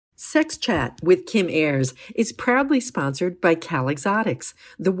Sex Chat with Kim Ayers is proudly sponsored by Cal Exotics,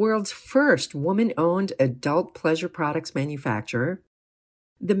 the world's first woman-owned adult pleasure products manufacturer,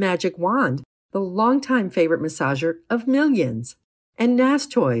 The Magic Wand, the longtime favorite massager of millions, and NAS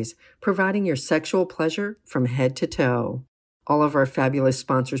Toys, providing your sexual pleasure from head to toe. All of our fabulous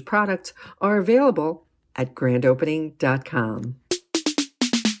sponsors' products are available at grandopening.com.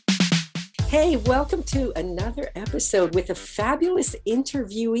 Hey, welcome to another episode with a fabulous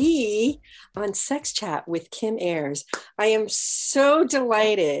interviewee on Sex Chat with Kim Ayers. I am so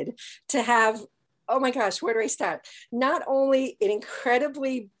delighted to have, oh my gosh, where do I start? Not only an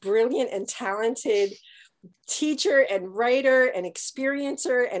incredibly brilliant and talented teacher and writer and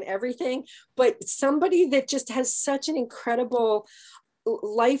experiencer and everything, but somebody that just has such an incredible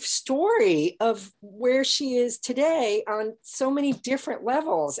life story of where she is today on so many different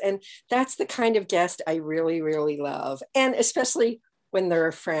levels. And that's the kind of guest I really, really love. And especially when they're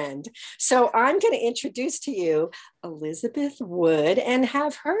a friend. So I'm going to introduce to you Elizabeth Wood and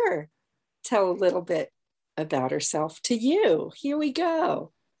have her tell a little bit about herself to you. Here we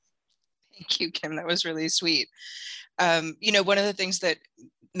go. Thank you, Kim. That was really sweet. One of the things that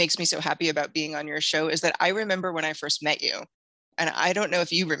makes me so happy about being on your show is that I remember when I first met you. And I don't know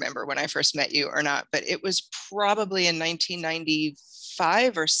if you remember when I first met you or not, but it was probably in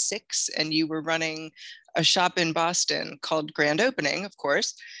 1995 or 6, and you were running a shop in Boston called Grand Opening, of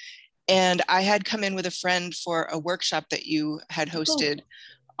course. And I had come in with a friend for a workshop that you had hosted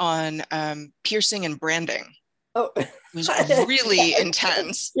on piercing and branding. Oh, it was really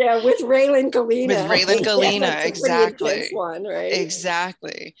intense. Yeah, with Raylan Galena. Yeah, exactly. One, right?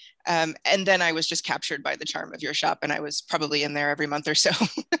 Exactly. And then I was just captured by the charm of your shop, and I was probably in there every month or so.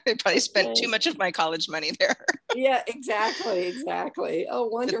 I probably spent too much of my college money there. Yeah, exactly. Oh,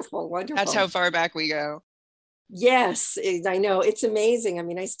 wonderful. That's how far back we go. Yes, I know. It's amazing. I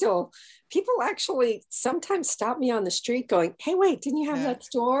mean, people actually sometimes stop me on the street going, hey, wait, didn't you have that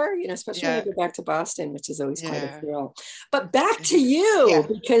store? Especially when I go back to Boston, which is always quite a thrill. But back to you,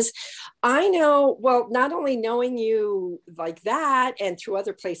 because I know, well, not only knowing you like that and through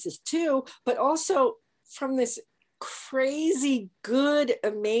other places too, but also from this crazy, good,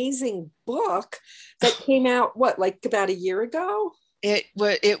 amazing book that came out, like about a year ago? It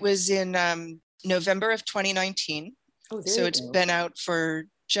was in November of 2019. So it's been out for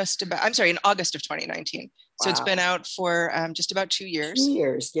in August of 2019. Wow. So it's been out for just about 2 years. 2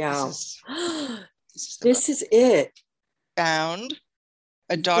 years, yeah. This is it. Bound,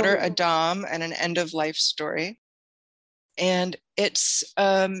 a daughter, a dom, and an end of life story. And it's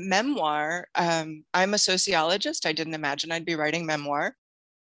a memoir. I'm a sociologist. I didn't imagine I'd be writing memoir,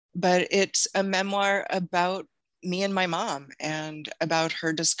 but it's a memoir about me and my mom and about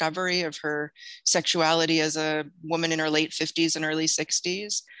her discovery of her sexuality as a woman in her late 50s and early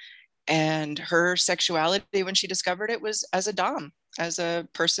 60s. And her sexuality when she discovered it was as a dom, as a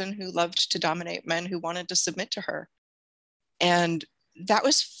person who loved to dominate men who wanted to submit to her. And that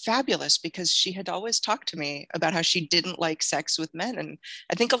was fabulous because she had always talked to me about how she didn't like sex with men. And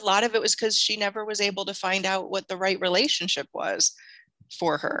I think a lot of it was because she never was able to find out what the right relationship was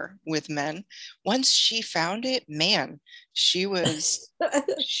for her with men. Once she found it, man, she was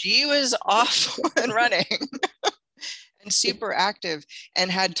off and running and super active and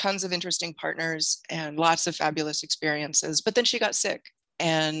had tons of interesting partners and lots of fabulous experiences. But then she got sick.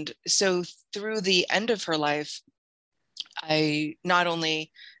 And so through the end of her life, I not only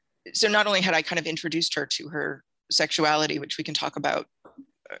had I kind of introduced her to her sexuality, which we can talk about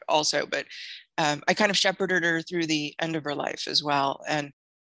also, but I kind of shepherded her through the end of her life as well.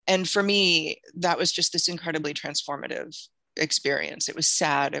 And for me, that was just this incredibly transformative experience. It was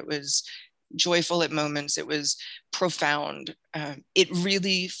sad. It was joyful at moments. It was profound. It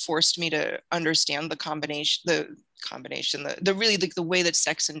really forced me to understand the way that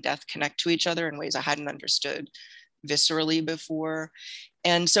sex and death connect to each other in ways I hadn't understood viscerally before.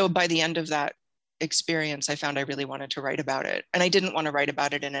 And so by the end of that experience, I found I really wanted to write about it. And I didn't want to write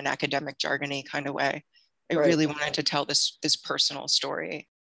about it in an academic jargony kind of way. I really wanted to tell this personal story.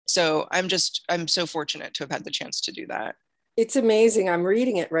 So I'm so fortunate to have had the chance to do that. It's amazing. I'm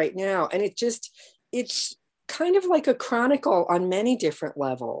reading it right now. And it's kind of like a chronicle on many different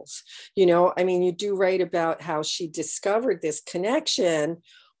levels. You do write about how she discovered this connection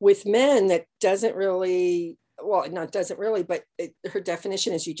with men that doesn't really, but her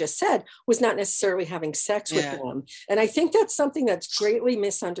definition, as you just said, was not necessarily having sex with them. And I think that's something that's greatly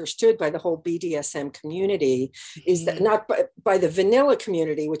misunderstood by the whole BDSM community, is that not by the vanilla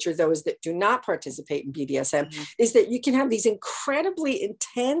community, which are those that do not participate in BDSM, is that you can have these incredibly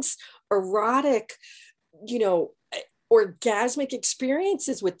intense, erotic, orgasmic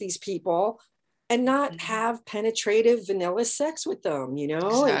experiences with these people and not Mhm. have penetrative vanilla sex with them, you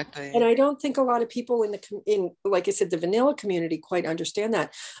know? Exactly. And I don't think a lot of people like I said, the vanilla community quite understand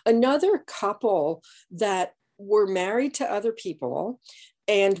that. Another couple that were married to other people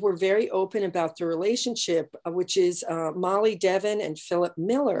and were very open about the relationship, which is Molly Devon and Philip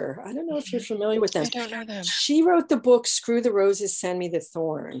Miller. I don't know if you're familiar with them. I don't know them. She wrote the book Screw the Roses, Send Me the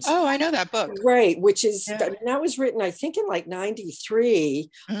Thorns. Oh, I know that book. Right, which is, Yeah. that was written, I think, in like 93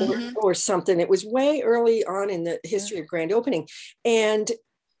 Mhm. or something. It was way early on in the history of grand opening. And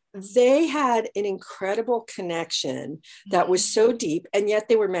they had an incredible connection that was so deep, and yet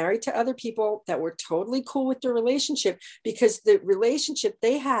they were married to other people that were totally cool with their relationship, because the relationship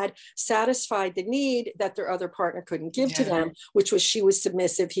they had satisfied the need that their other partner couldn't give to Yeah. them, which was she was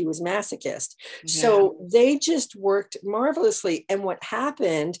submissive, he was masochist. Yeah. So they just worked marvelously. And what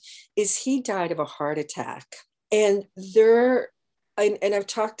happened is he died of a heart attack. And I've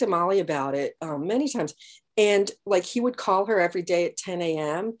talked to Molly about it many times. And like he would call her every day at 10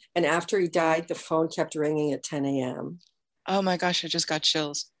 a.m. And after he died, the phone kept ringing at 10 a.m. Oh my gosh, I just got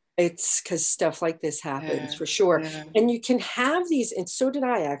chills. It's because stuff like this happens Yeah. for sure. Yeah. And you can have these, and so did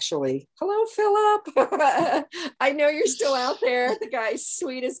I actually. Hello, Philip. I know you're still out there, the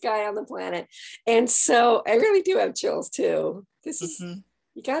sweetest guy on the planet. And so I really do have chills too. This is, Mhm.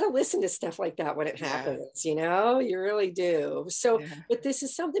 you got to listen to stuff like that when it Yeah. happens, you know, you really do. So, Yeah. but this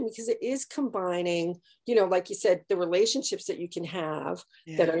is something, because it is combining, you know, like you said, the relationships that you can have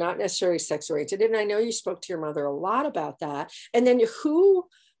that Yeah. are not necessarily sex oriented. And I know you spoke to your mother a lot about that. And then who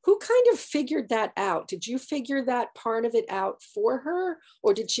kind of figured that out? Did you figure that part of it out for her,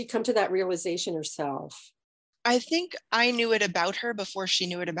 or did she come to that realization herself? I think I knew it about her before she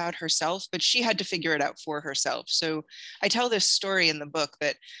knew it about herself, but she had to figure it out for herself. So I tell this story in the book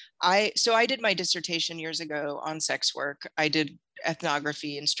that I did my dissertation years ago on sex work. I did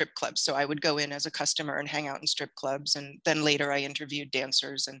ethnography in strip clubs. So I would go in as a customer and hang out in strip clubs. And then later I interviewed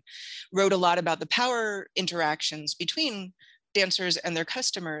dancers and wrote a lot about the power interactions between dancers and their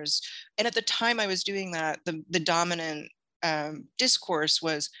customers. And at the time I was doing that, the dominant discourse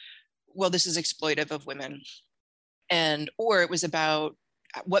was, well, this is exploitive of women. Or it was about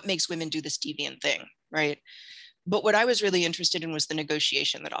what makes women do this deviant thing, right? But what I was really interested in was the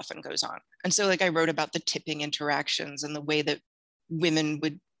negotiation that often goes on. And so like I wrote about the tipping interactions and the way that women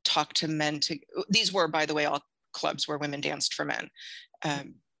would talk to men these were, by the way, all clubs where women danced for men.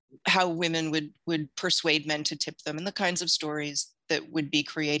 How women would persuade men to tip them, and the kinds of stories that would be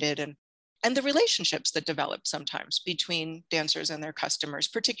created, and the relationships that develop sometimes between dancers and their customers,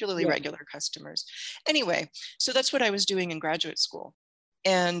 particularly regular customers. Anyway, so that's what I was doing in graduate school.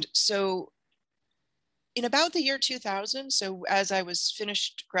 And so in about the year 2000, so as I was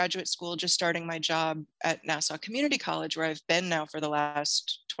finished graduate school, just starting my job at Nassau Community College, where I've been now for the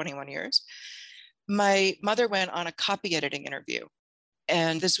last 21 years, my mother went on a copy editing interview.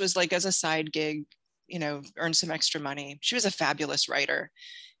 And this was like as a side gig, you know, earn some extra money. She was a fabulous writer.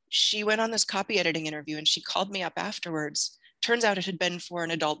 She went on this copy editing interview and she called me up afterwards. Turns out it had been for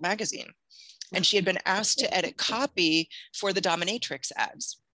an adult magazine. And she had been asked to edit copy for the dominatrix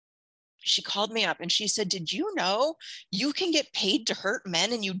ads. She called me up and she said, "Did you know you can get paid to hurt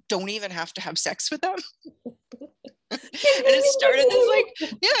men and you don't even have to have sex with them?" And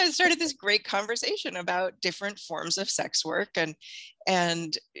it started this great conversation about different forms of sex work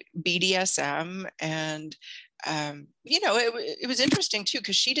and BDSM. And it was interesting too,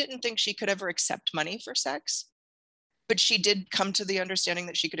 because she didn't think she could ever accept money for sex, but she did come to the understanding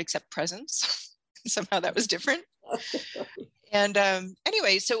that she could accept presence. Somehow that was different. And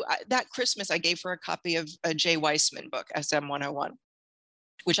anyway, so that Christmas I gave her a copy of a Jay Weissman book, SM 101,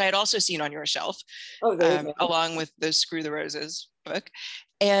 which I had also seen on your shelf, along with the Screw the Roses book.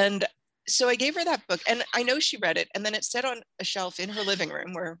 And so I gave her that book, and I know she read it. And then it sat on a shelf in her living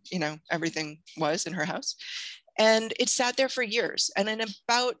room where, you know, everything was in her house. And it sat there for years. And in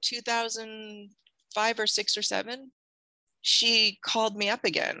about 2005 or 6 or 7, she called me up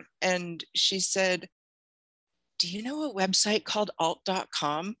again and she said, "Do you know a website called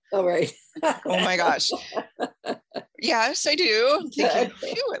alt.com?" Oh, right. Oh my gosh. Yes, I do. I'm thinking,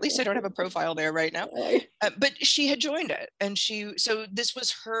 phew, at least I don't have a profile there right now. But she had joined it. And so this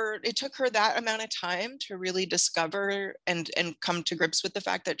was it took her that amount of time to really discover and come to grips with the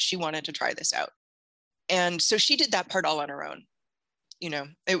fact that she wanted to try this out. And so she did that part all on her own. You know,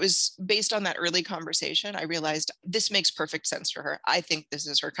 it was based on that early conversation. I realized this makes perfect sense for her. I think this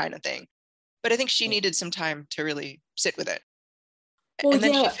is her kind of thing. But I think she needed some time to really sit with it. Well, and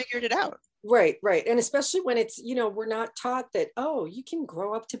then she figured it out. Right, right. And especially when it's, we're not taught that, oh, you can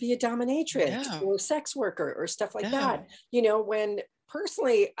grow up to be a dominatrix No, or sex worker or stuff like that. no. When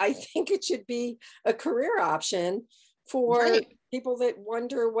personally, I think it should be a career option for Right. people that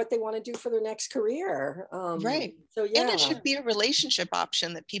wonder what they want to do for their next career. Right. So And yeah, it should be a relationship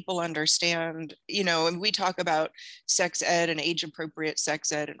option that people understand, and we talk about sex ed and age appropriate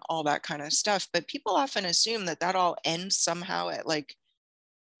sex ed and all that kind of stuff, but people often assume that that all ends somehow at like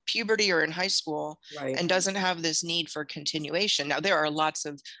puberty or in high school right. and doesn't have this need for continuation. Now, there are lots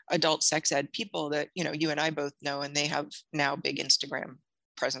of adult sex ed people that, you and I both know, and they have now big Instagram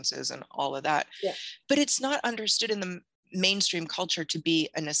presences and all of that. Yeah. But it's not understood in the mainstream culture to be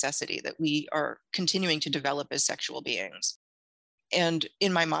a necessity that we are continuing to develop as sexual beings. And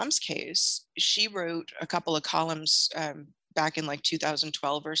in my mom's case, she wrote a couple of columns back in like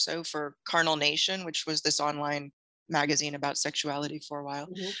 2012 or so for Carnal Nation, which was this online magazine about sexuality for a while,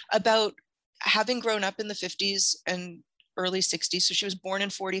 Mhm. about having grown up in the 50s and early 60s. So she was born in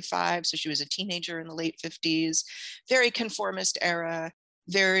 45. So she was a teenager in the late 50s, very conformist era,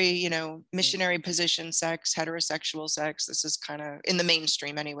 very, missionary position sex, heterosexual sex. This is kind of in the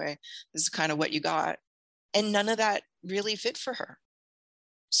mainstream anyway. This is kind of what you got. And none of that really fit for her.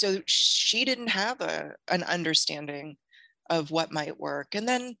 So she didn't have an understanding of what might work. And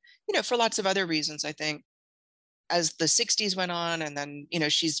then, for lots of other reasons, I think, as the 60s went on, and then,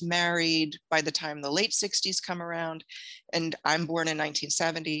 she's married by the time the late 60s come around, and I'm born in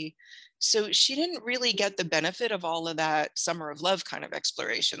 1970. So she didn't really get the benefit of all of that summer of love kind of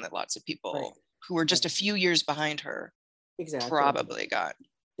exploration that lots of people Right. who were just a few years behind her Exactly. probably got.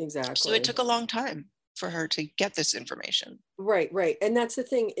 So it Exactly. took a long time for her to get this information. Right, right. And that's the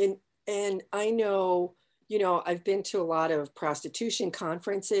thing. And I know, I've been to a lot of prostitution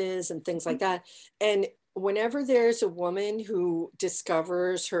conferences and things like that. And whenever there's a woman who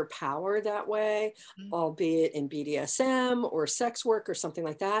discovers her power that way, Mhm. albeit in BDSM or sex work or something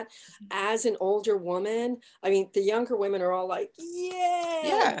like that, Mhm. as an older woman, I mean, the younger women are all like, yeah,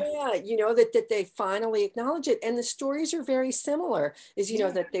 Yeah, yeah, that they finally acknowledge it. And the stories are very similar, is, yeah,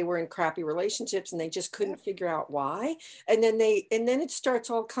 that they were in crappy relationships and they just yeah, couldn't figure out why. And then it starts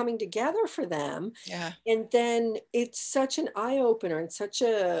all coming together for them. yeah, And then it's such an eye opener and such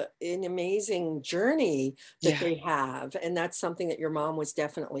an amazing journey that yeah, they have. And that's something that your mom was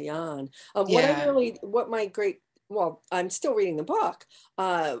definitely on. yeah, What my great, well, I'm still reading the book,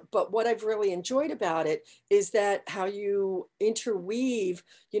 but what I've really enjoyed about it is that how you interweave,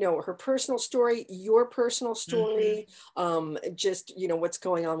 her personal story, your personal hmm, story, just, what's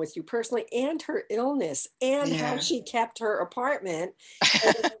going on with you personally, and her illness, and how yeah, she kept her apartment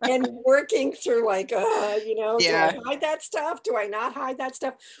and working through like, do I yeah, hide that stuff? Do I not hide that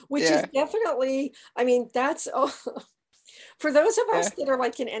stuff? Which is yeah, definitely, I mean, that's for those of yeah, us that are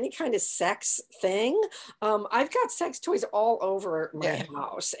like in any kind of sex thing, I've got sex toys all over my yeah,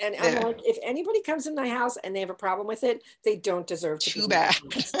 house. And I'm yeah. like, if anybody comes in my house and they have a problem with it, they don't deserve to be Too in my bad.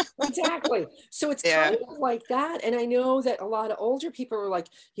 house. Exactly. So it's kind Yeah, of like that. And I know that a lot of older people are like,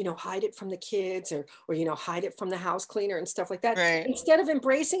 hide it from the kids or hide it from the house cleaner and stuff like that. right. Instead of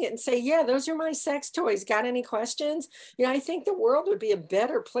embracing it and say, yeah, those are my sex toys. Got any questions? I think the world would be a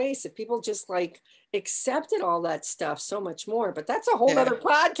better place if people just like accepted all that stuff so much more. But that's a whole Yeah. nother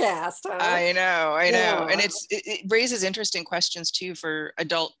podcast, huh? I know. And Yeah. it raises interesting questions too for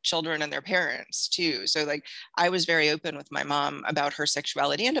adult children and their parents too. So like I was very open with my mom about her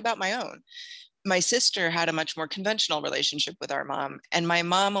sexuality and about my own. My sister had a much more conventional relationship with our mom, and my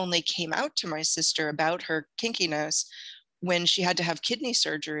mom only came out to my sister about her kinkiness when she had to have kidney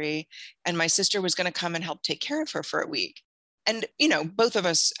surgery, and my sister was going to come and help take care of her for a week. And both of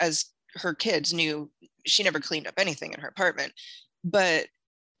us as her kids knew she never cleaned up anything in her apartment, but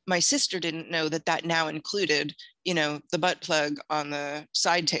my sister didn't know that that now included, the butt plug on the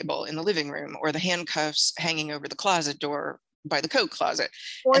side table in the living room, or the handcuffs hanging over the closet door by the coat closet,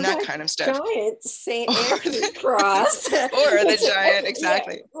 Or and that that kind of stuff. giant St. or Andrew's the, cross. or the which, giant, yeah,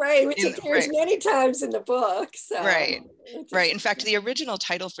 exactly. right, which In appears right, many times in the book. right, So it's right. just, In fact, the original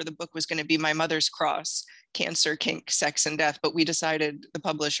title for the book was going to be My Mother's Cross: Cancer, Kink, Sex, and Death. But we decided, the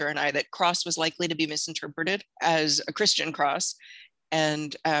publisher and I, that cross was likely to be misinterpreted as a Christian cross,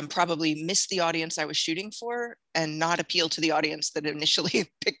 and probably miss the audience I was shooting for and not appeal to the audience that initially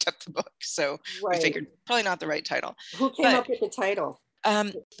picked up the book. So we right. figured probably not the right title. Who came But up with the title?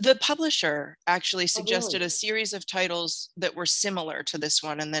 the publisher actually Oh, really? suggested a series of titles that were similar to this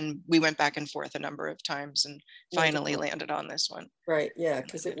one. And then we went back and forth a number of times and Made it finally work. landed on this one. Right. Yeah.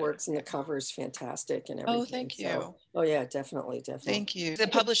 Because it works and the cover is fantastic and Oh, everything. thank So, you. oh, yeah, definitely. Definitely. Thank you. The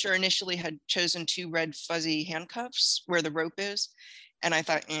publisher initially had chosen 2 red fuzzy handcuffs where the rope is. And I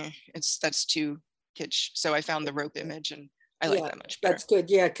thought, that's too kitsch. So I found the rope image, and I like Yeah, that much better. that's good.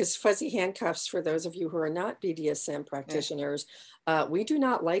 Yeah, because fuzzy handcuffs, for those of you who are not BDSM Yeah. practitioners, we do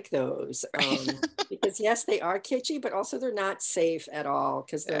not like those. Because yes, they are kitschy, but also they're not safe at all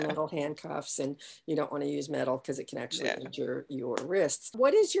because they're Yeah. metal handcuffs, and you don't want to use metal because it can actually Yeah. injure your wrists.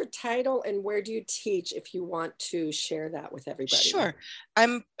 What is your title and where do you teach if you want to share that with everybody? Sure.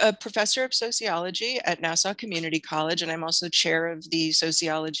 I'm a professor of sociology at Nassau Community College, and I'm also chair of the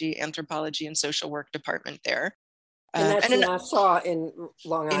sociology, anthropology, and social work department there. And that's And Nassau in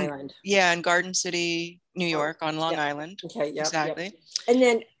Long in Island. in Garden City, New Oh, York, on Long yeah. Island. Okay. Yep. Yep. Exactly. And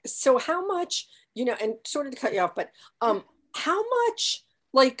then, so how much, and sort of to cut you off, but how much,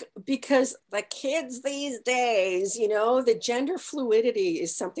 like, because the kids these days, the gender fluidity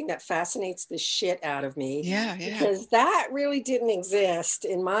is something that fascinates the shit out of me. Yeah. Because that really didn't exist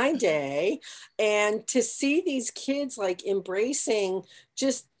in my day. And to see these kids like embracing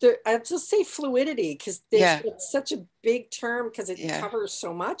just I'll just say fluidity, because it's such a big term because it covers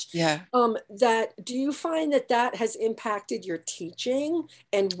so much. Yeah. That, do you find that has impacted your teaching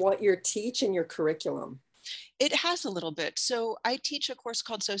and what you teach in your curriculum? It has a little bit. So I teach a course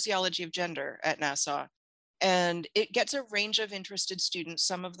called Sociology of Gender at Nassau, and it gets a range of interested students.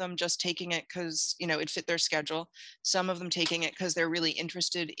 Some of them just taking it because, it fit their schedule. Some of them taking it because they're really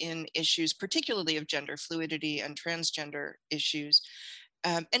interested in issues, particularly of gender fluidity and transgender issues.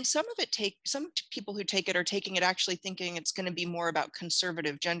 And some people who take it are taking it actually thinking it's going to be more about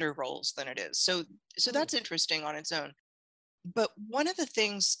conservative gender roles than it is. So that's interesting on its own. But one of the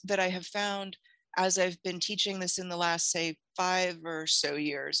things that I have found as I've been teaching this in the last, say, 5 or so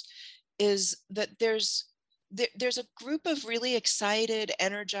years, is that there's a group of really excited,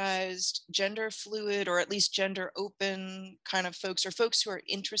 energized, gender fluid, or at least gender open kind of folks, or folks who are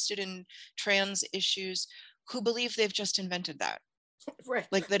interested in trans issues, who believe they've just invented that. Right.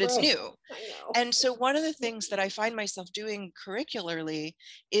 Like that it's new. I know. And so one of the things that I find myself doing curricularly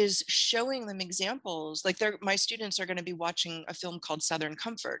is showing them examples. Like my students are going to be watching a film called Southern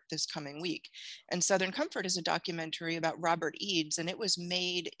Comfort this coming week. And Southern Comfort is a documentary about Robert Eades, and it was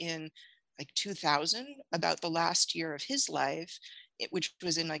made in like 2000, about the last year of his life, which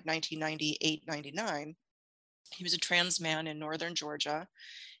was in like 1998, 99. He was a trans man in northern Georgia.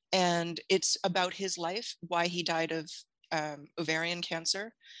 And it's about his life, why he died of ovarian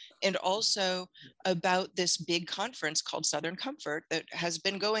cancer, and also about this big conference called Southern Comfort that has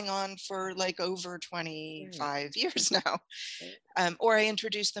been going on for like over 25 years now. Or I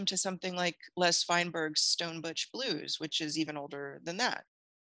introduced them to something like Les Feinberg's Stone Butch Blues, which is even older than that.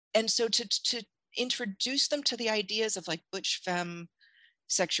 And so to introduce them to the ideas of like butch femme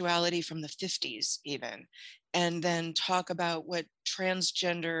sexuality from the 50s even, and then talk about what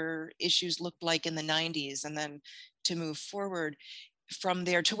transgender issues looked like in the 90s, and then to move forward from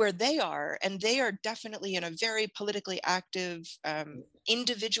there to where they are. And they are definitely in a very politically active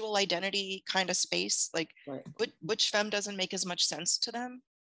individual identity kind of space. Like butch femme doesn't make as much sense to them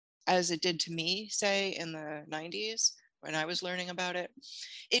as it did to me, say, in the 90s when I was learning about it.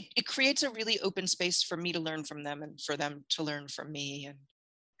 It creates a really open space for me to learn from them and for them to learn from me. And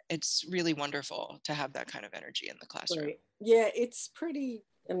it's really wonderful to have that kind of energy in the classroom. Right. Yeah, it's pretty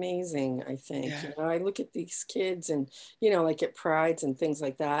amazing, I think. Yeah. I look at these kids and, like at prides and things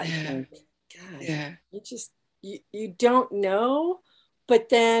like that, and think, God, you don't know, but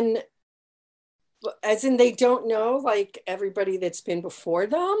then as in they don't know like everybody that's been before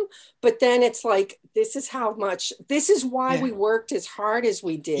them, but then it's like, this is why we worked as hard as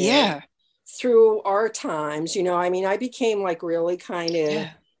we did through our times. I became like really kind of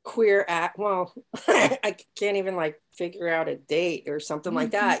queer I can't even like figure out a date or something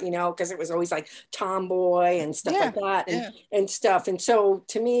like that, because it was always like tomboy and stuff like that, and stuff. And so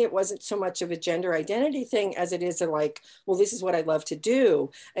to me, it wasn't so much of a gender identity thing as it is like, well, this is what I love to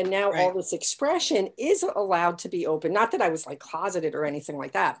do. And now all this expression is allowed to be open. Not that I was like closeted or anything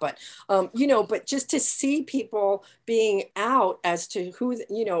like that, but, but just to see people being out as to who,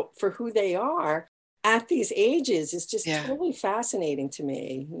 for who they are at these ages is just totally fascinating to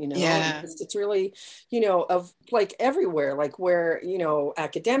me. It's really, of like everywhere, like where,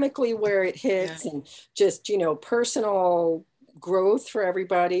 academically where it hits, and just, personal growth for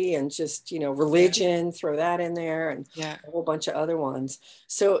everybody, and just, religion, throw that in there, and a whole bunch of other ones.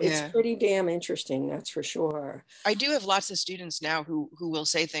 So it's pretty damn interesting, that's for sure. I do have lots of students now who will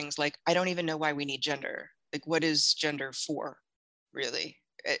say things like, I don't even know why we need gender. Like, what is gender for, really?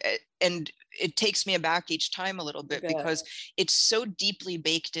 And it takes me aback each time a little bit, because it's so deeply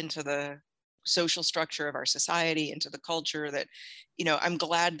baked into the social structure of our society, into the culture, that, I'm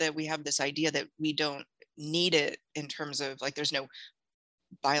glad that we have this idea that we don't need it, in terms of like, there's no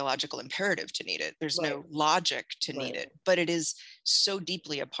biological imperative to need it. There's Right. no logic to need Right. it, but it is so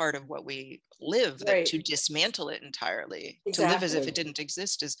deeply a part of what we live that Right. to dismantle it entirely, to live as if Exactly. it didn't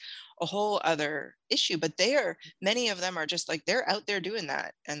exist, is a whole other issue. But many of them are just like, they're out there doing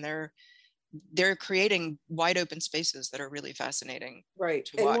that, and they're creating wide open spaces that are really fascinating Right.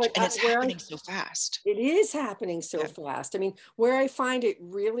 to And watch. what And it's where happening so fast. it is happening so Yeah. fast. I mean, where I find it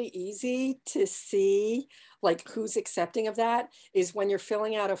really easy to see like who's accepting of that is when you're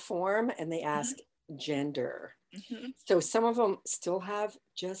filling out a form and they ask gender. Mm-hmm. So some of them still have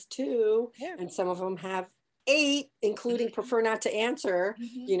just 2, Yeah. and some of them have 8, including prefer not to answer,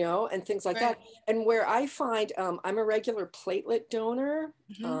 Mm-hmm. you know, and things like Right. that. And where I find I'm a regular platelet donor,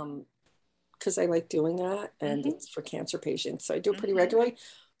 Mm-hmm. because I like doing that, and Mm-hmm. it's for cancer patients, so I do it pretty Mm-hmm. regularly.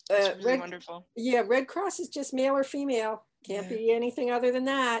 That's really Red, wonderful. yeah, Red Cross is just male or female. Can't Yeah. be anything other than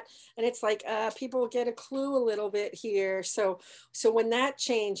that. And it's like people get a clue a little bit here. So when that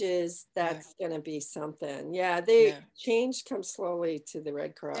changes, that's gonna be something. Yeah, change comes slowly to the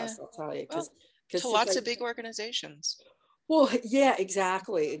Red Cross, Yeah. I'll tell you. Well, Because to lots of big organizations. well, yeah,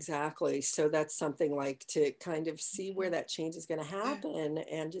 exactly. So that's something like to kind of see where that change is going to happen.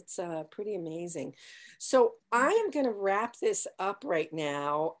 And it's pretty amazing. So I am going to wrap this up right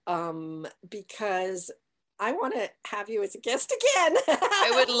now because I want to have you as a guest again.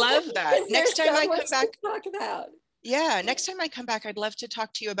 I would love that. Next time I come back, talk about. Yeah, next time I come back, I'd love to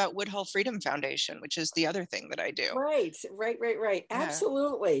talk to you about Woodhull Freedom Foundation, which is the other thing that I do. Right. Yeah.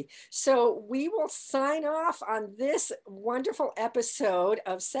 Absolutely. So we will sign off on this wonderful episode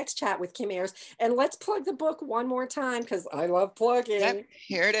of Sex Chat with Kim Ayers. And let's plug the book one more time because I love plugging. Yep,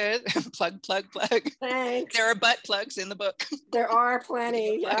 here it is. Plug. Thanks. There are butt plugs in the book. There are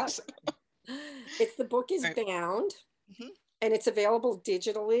plenty. Yeah. The book is bound, and it's available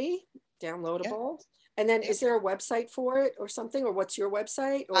digitally, downloadable. Yep. And then is there a website for it or something? Or what's your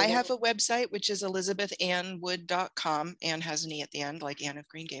website? I have a website, which is elizabethannwood.com. Anne has an E at the end, like Anne of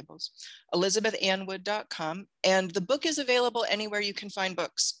Green Gables. elizabethannwood.com. And the book is available anywhere you can find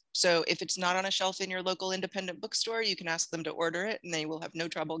books. So if it's not on a shelf in your local independent bookstore, you can ask them to order it and they will have no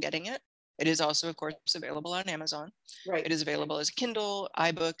trouble getting it. It is also, of course, available on Amazon. Right. It is available as Kindle,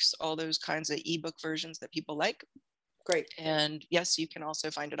 iBooks, all those kinds of ebook versions that people like. Great. And yes, you can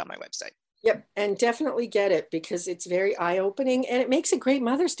also find it on my website. Yep. And definitely get it because it's very eye-opening and it makes a great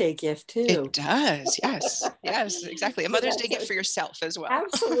Mother's Day gift too. It does. Yes. Yes, exactly. A Mother's Day gift for yourself as well.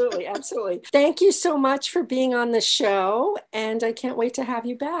 Absolutely. Thank you so much for being on the show. And I can't wait to have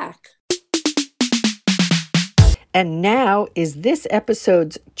you back. And now is this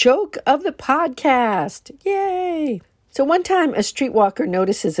episode's joke of the podcast. Yay. So one time a streetwalker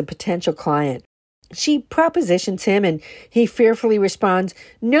notices a potential client. She propositions him and he fearfully responds,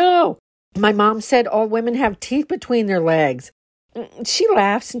 "No, my mom said all women have teeth between their legs." She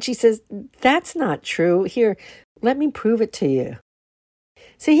laughs and she says, "That's not true. Here, let me prove it to you."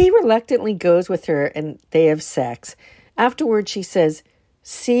 So he reluctantly goes with her and they have sex. Afterwards, she says,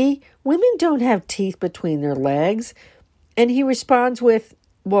 "See, women don't have teeth between their legs." And he responds with,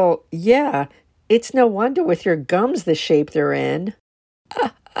 "Well, yeah, it's no wonder with your gums the shape they're in."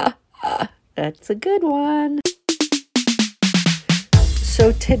 That's a good one.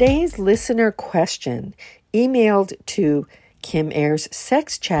 So today's listener question, emailed to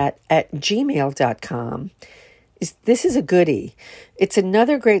kimayrssexchat@gmail.com, this is a goodie. It's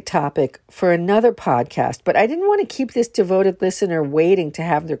another great topic for another podcast, but I didn't want to keep this devoted listener waiting to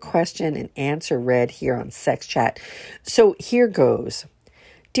have their question and answer read here on Sex Chat. So here goes.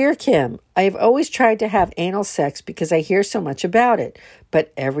 Dear Kim, I have always tried to have anal sex because I hear so much about it,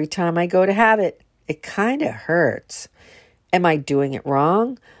 but every time I go to have it, it kind of hurts. Am I doing it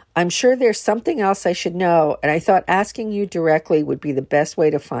wrong? I'm sure there's something else I should know, and I thought asking you directly would be the best way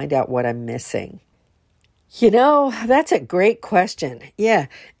to find out what I'm missing. You know, that's a great question. Yeah,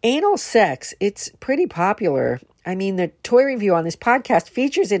 anal sex, it's pretty popular. I mean, the toy review on this podcast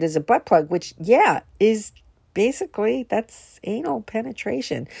features it as a butt plug, which, is basically, that's anal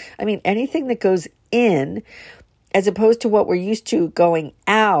penetration. I mean, anything that goes in, as opposed to what we're used to going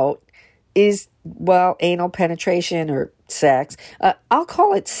out, is, well, anal penetration or sex. I'll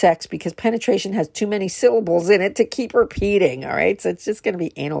call it sex because penetration has too many syllables in it to keep repeating, all right? So it's just going to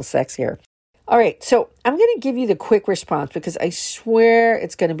be anal sex here. All right, so I'm going to give you the quick response because I swear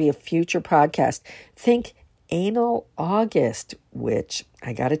it's going to be a future podcast. Think Anal August, which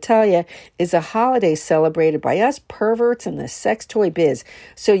I got to tell you is a holiday celebrated by us perverts in the sex toy biz.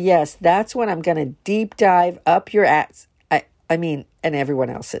 So yes, that's when I'm going to deep dive up your ass. And everyone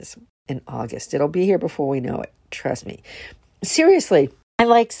else's in August. It'll be here before we know it. Trust me. Seriously, I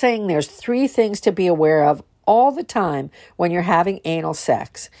like saying there's 3 things to be aware of all the time when you're having anal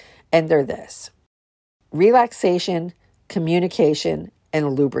sex, and they're this: relaxation, communication,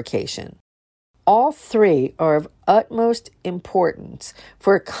 and lubrication. All three are of utmost importance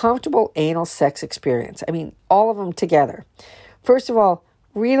for a comfortable anal sex experience. I mean, all of them together. First of all,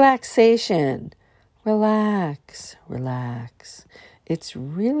 relaxation. Relax. It's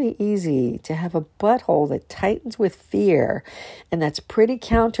really easy to have a butthole that tightens with fear, and that's pretty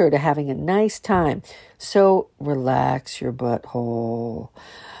counter to having a nice time. So relax your butthole.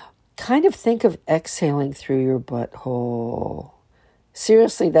 Kind of think of exhaling through your butthole.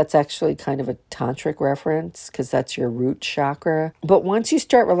 Seriously, that's actually kind of a tantric reference because that's your root chakra. But once you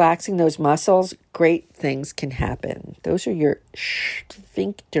start relaxing those muscles, great things can happen. Those are your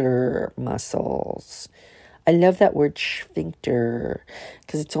sphincter muscles. I love that word sphincter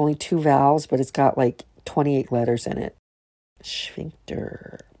because it's only 2 vowels, but it's got like 28 letters in it.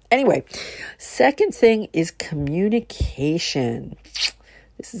 Sphincter. Anyway, second thing is communication.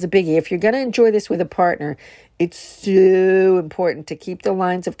 This is a biggie. If you're going to enjoy this with a partner, it's so important to keep the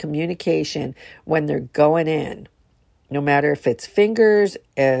lines of communication when they're going in. No matter if it's fingers,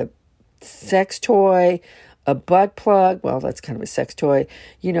 a sex toy, a butt plug, well, that's kind of a sex toy,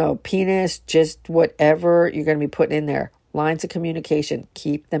 penis, just whatever you're going to be putting in there. Lines of communication,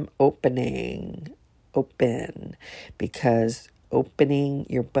 keep them open, because opening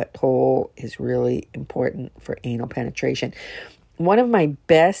your butthole is really important for anal penetration. One of my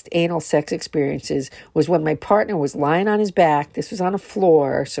best anal sex experiences was when my partner was lying on his back. This was on a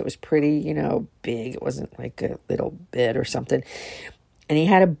floor, so it was pretty, big. It wasn't like a little bed or something. And he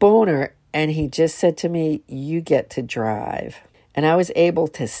had a boner, and he just said to me, "You get to drive." And I was able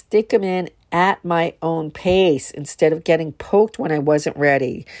to stick him in at my own pace instead of getting poked when I wasn't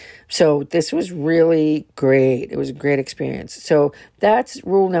ready. So this was really great. It was a great experience. So that's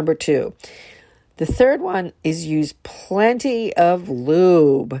rule number 2. The third one is use plenty of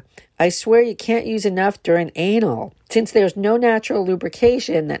lube. I swear you can't use enough during anal. Since there's no natural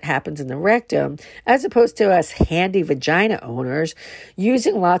lubrication that happens in the rectum, as opposed to us handy vagina owners,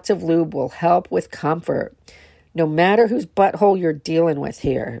 using lots of lube will help with comfort. No matter whose butthole you're dealing with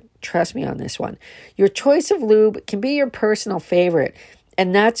here, trust me on this one. Your choice of lube can be your personal favorite,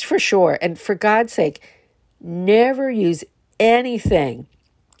 and that's for sure. And for God's sake, never use anything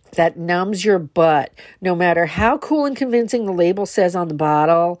that numbs your butt, no matter how cool and convincing the label says on the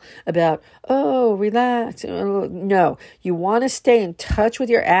bottle about, oh, relax. No, you want to stay in touch with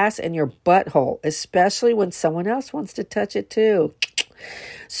your ass and your butthole, especially when someone else wants to touch it too.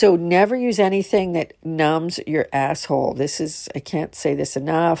 So never use anything that numbs your asshole. I can't say this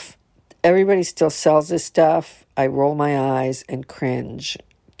enough. Everybody still sells this stuff. I roll my eyes and cringe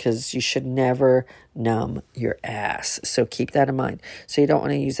because you should never numb your ass. So keep that in mind. So you don't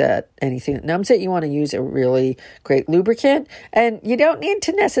want to use anything that numbs it. You want to use a really great lubricant. And you don't need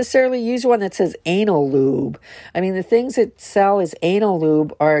to necessarily use one that says anal lube. I mean, the things that sell as anal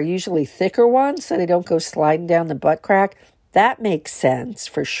lube are usually thicker ones so they don't go sliding down the butt crack. That makes sense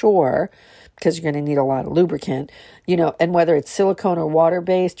for sure because you're going to need a lot of lubricant. And whether it's silicone or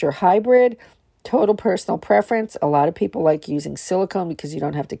water-based or hybrid, total personal preference. A lot of people like using silicone because you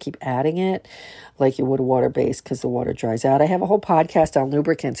don't have to keep adding it like you would a water-based because the water dries out. I have a whole podcast on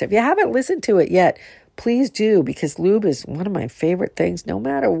lubricants. If you haven't listened to it yet, please do, because lube is one of my favorite things no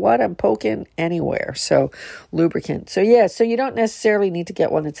matter what I'm poking anywhere. So lubricant. So you don't necessarily need to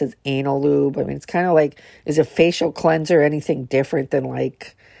get one that says anal lube. I mean, it's kind of like, is a facial cleanser anything different than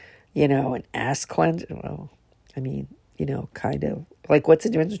like, an ass cleanser? Well, I mean, kind of. Like, what's the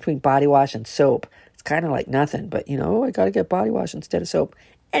difference between body wash and soap? It's kind of like nothing, but, I got to get body wash instead of soap.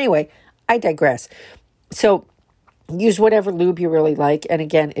 Anyway, I digress. So use whatever lube you really like. And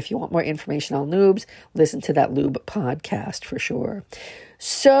again, if you want more information on lubes, listen to that lube podcast for sure.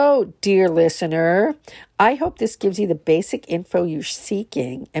 So, dear listener, I hope this gives you the basic info you're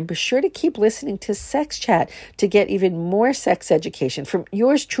seeking. And be sure to keep listening to Sex Chat to get even more sex education from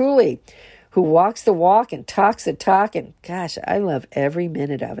yours truly, who walks the walk and talks the talk. And gosh, I love every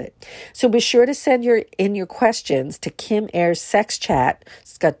minute of it. So be sure to send your questions to Kim Ayers Sex Chat.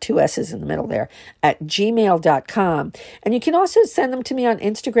 It's got 2 S's in the middle there at gmail.com. And you can also send them to me on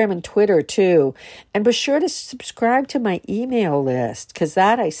Instagram and Twitter too. And be sure to subscribe to my email list because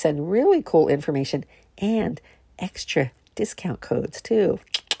that I send really cool information and extra discount codes too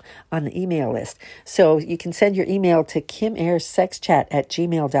on the email list. So you can send your email to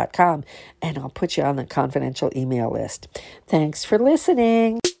kimayersexchat@gmail.com and I'll put you on the confidential email list. Thanks for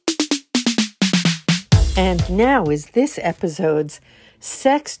listening. And now is this episode's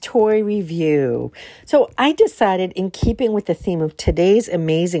sex toy review. So I decided, in keeping with the theme of today's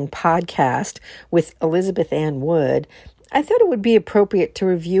amazing podcast with Elizabeth Ann Wood, I thought it would be appropriate to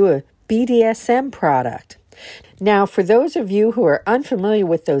review a BDSM product. Now, for those of you who are unfamiliar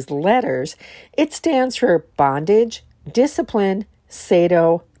with those letters, it stands for bondage, discipline,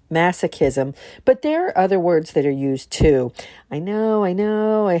 sadomasochism, but there are other words that are used too. I know,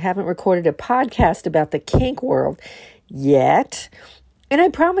 I haven't recorded a podcast about the kink world yet, and I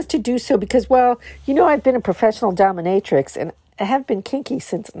promise to do so because, well, I've been a professional dominatrix, and I have been kinky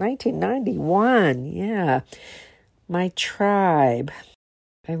since 1991. Yeah, my tribe.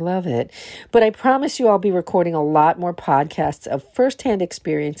 I love it. But I promise you I'll be recording a lot more podcasts of firsthand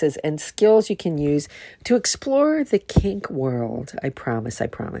experiences and skills you can use to explore the kink world. I promise.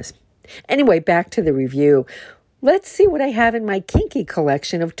 Anyway, back to the review. Let's see what I have in my kinky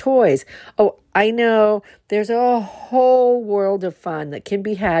collection of toys. Oh, I know there's a whole world of fun that can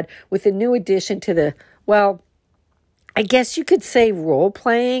be had with a new addition to the, well, I guess you could say role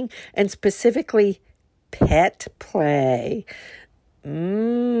playing, and specifically pet play.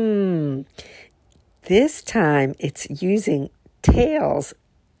 This time it's using tails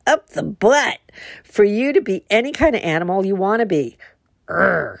up the butt for you to be any kind of animal you want to be.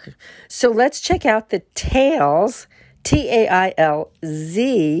 So let's check out the Tailz, Tailz,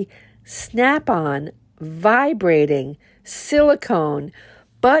 snap-on, vibrating, silicone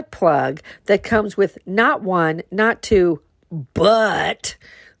butt plug that comes with not one, not two, but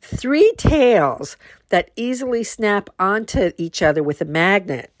 3 tails that easily snap onto each other with a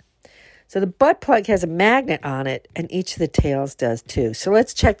magnet. So the butt plug has a magnet on it, and each of the tails does too. So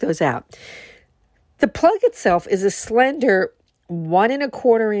let's check those out. The plug itself is a slender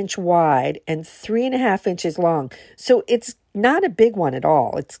 1¼ inch wide and 3.5 inches long. So it's not a big one at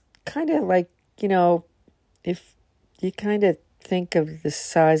all. It's kind of like, if you kind of think of the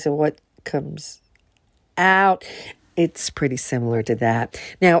size of what comes out, it's pretty similar to that.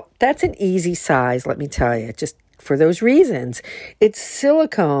 Now, that's an easy size, let me tell you, just for those reasons. It's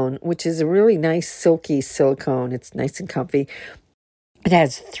silicone, which is a really nice silky silicone. It's nice and comfy. It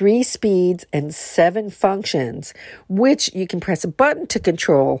has 3 speeds and 7 functions, which you can press a button to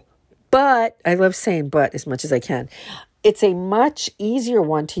control. But, I love saying but as much as I can. It's a much easier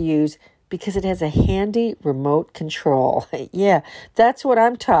one to use because it has a handy remote control. Yeah, that's what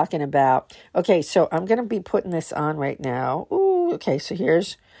I'm talking about. Okay, so I'm going to be putting this on right now. Ooh, okay, so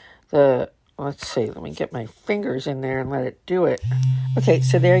here's let's see, let me get my fingers in there and let it do it. Okay,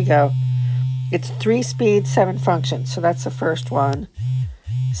 so there you go. It's 3 speeds, 7 functions. So that's the first one,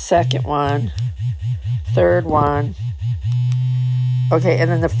 second one, third one. Okay,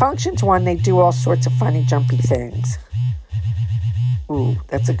 and then the functions one, they do all sorts of funny, jumpy things. Ooh,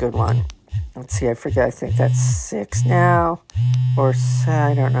 that's a good one. Let's see, I forget. I think that's 6 now, or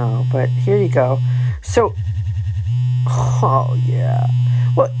I don't know. But here you go. So, oh yeah.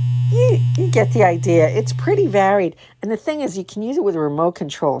 Well, you get the idea. It's pretty varied, and the thing is, you can use it with a remote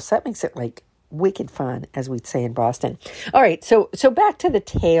control. So that makes it like wicked fun, as we'd say in Boston. All right, so back to the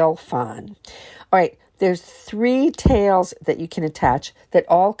tail fun. All right. There's 3 tails that you can attach that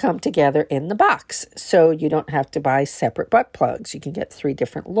all come together in the box. So you don't have to buy separate butt plugs. You can get 3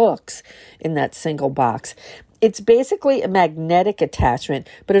 different looks in that single box. It's basically a magnetic attachment,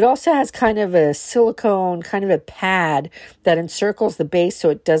 but it also has kind of a silicone, kind of a pad that encircles the base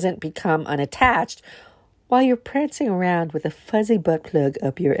so it doesn't become unattached while you're prancing around with a fuzzy butt plug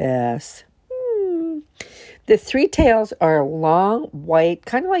up your ass. The 3 tails are a long, white,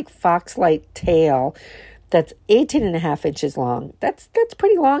 kind of like foxlight tail that's 18.5 inches long. That's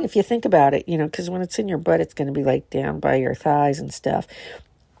pretty long if you think about it, because when it's in your butt, it's going to be like down by your thighs and stuff.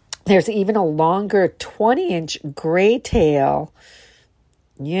 There's even a longer 20-inch gray tail.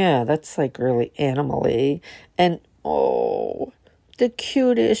 Yeah, that's like really animal-y. And, oh, the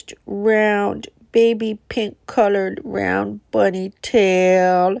cutest round, baby pink-colored round bunny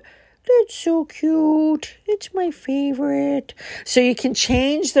tail. That's so cute. It's my favorite. So you can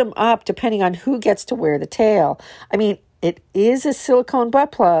change them up depending on who gets to wear the tail. I mean, it is a silicone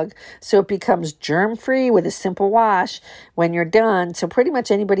butt plug, so it becomes germ-free with a simple wash when you're done. So pretty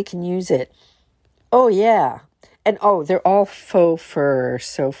much anybody can use it. Oh, yeah. And, oh, they're all faux fur.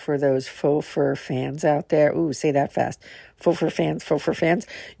 So for those faux fur fans out there, ooh, say that fast. Faux fur fans,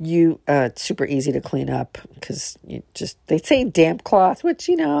 it's super easy to clean up because they say damp cloth, which,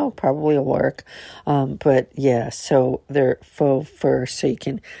 probably will work. But, yeah, so they're faux fur, so you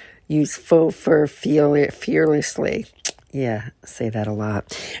can use faux fur fearlessly. Yeah, say that a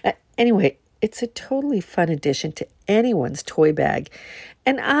lot. Anyway, it's a totally fun addition to anyone's toy bag.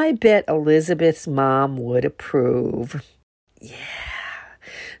 And I bet Elizabeth's mom would approve. Yeah.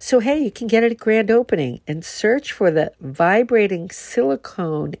 So, hey, you can get it at grand opening and search for the vibrating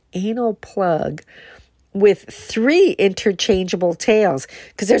silicone anal plug with 3 interchangeable tails,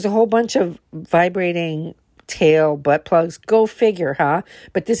 because there's a whole bunch of vibrating tail butt plugs. Go figure, huh?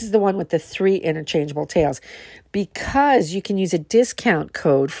 But this is the one with the 3 interchangeable tails, because you can use a discount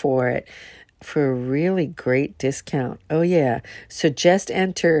code for it for a really great discount. Oh, yeah. So just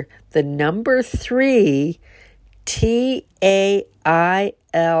enter the number 3 TAILS.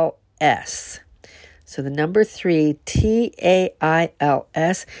 So the number 3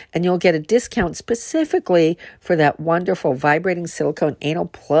 TAILS, and you'll get a discount specifically for that wonderful vibrating silicone anal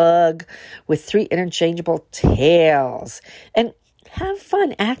plug with 3 interchangeable tails. And have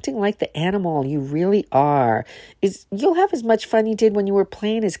fun acting like the animal you really are. You'll have as much fun you did when you were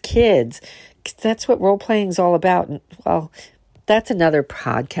playing as kids. 'Cause that's what role playing is all about. And, well, that's another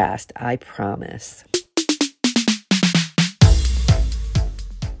podcast, I promise.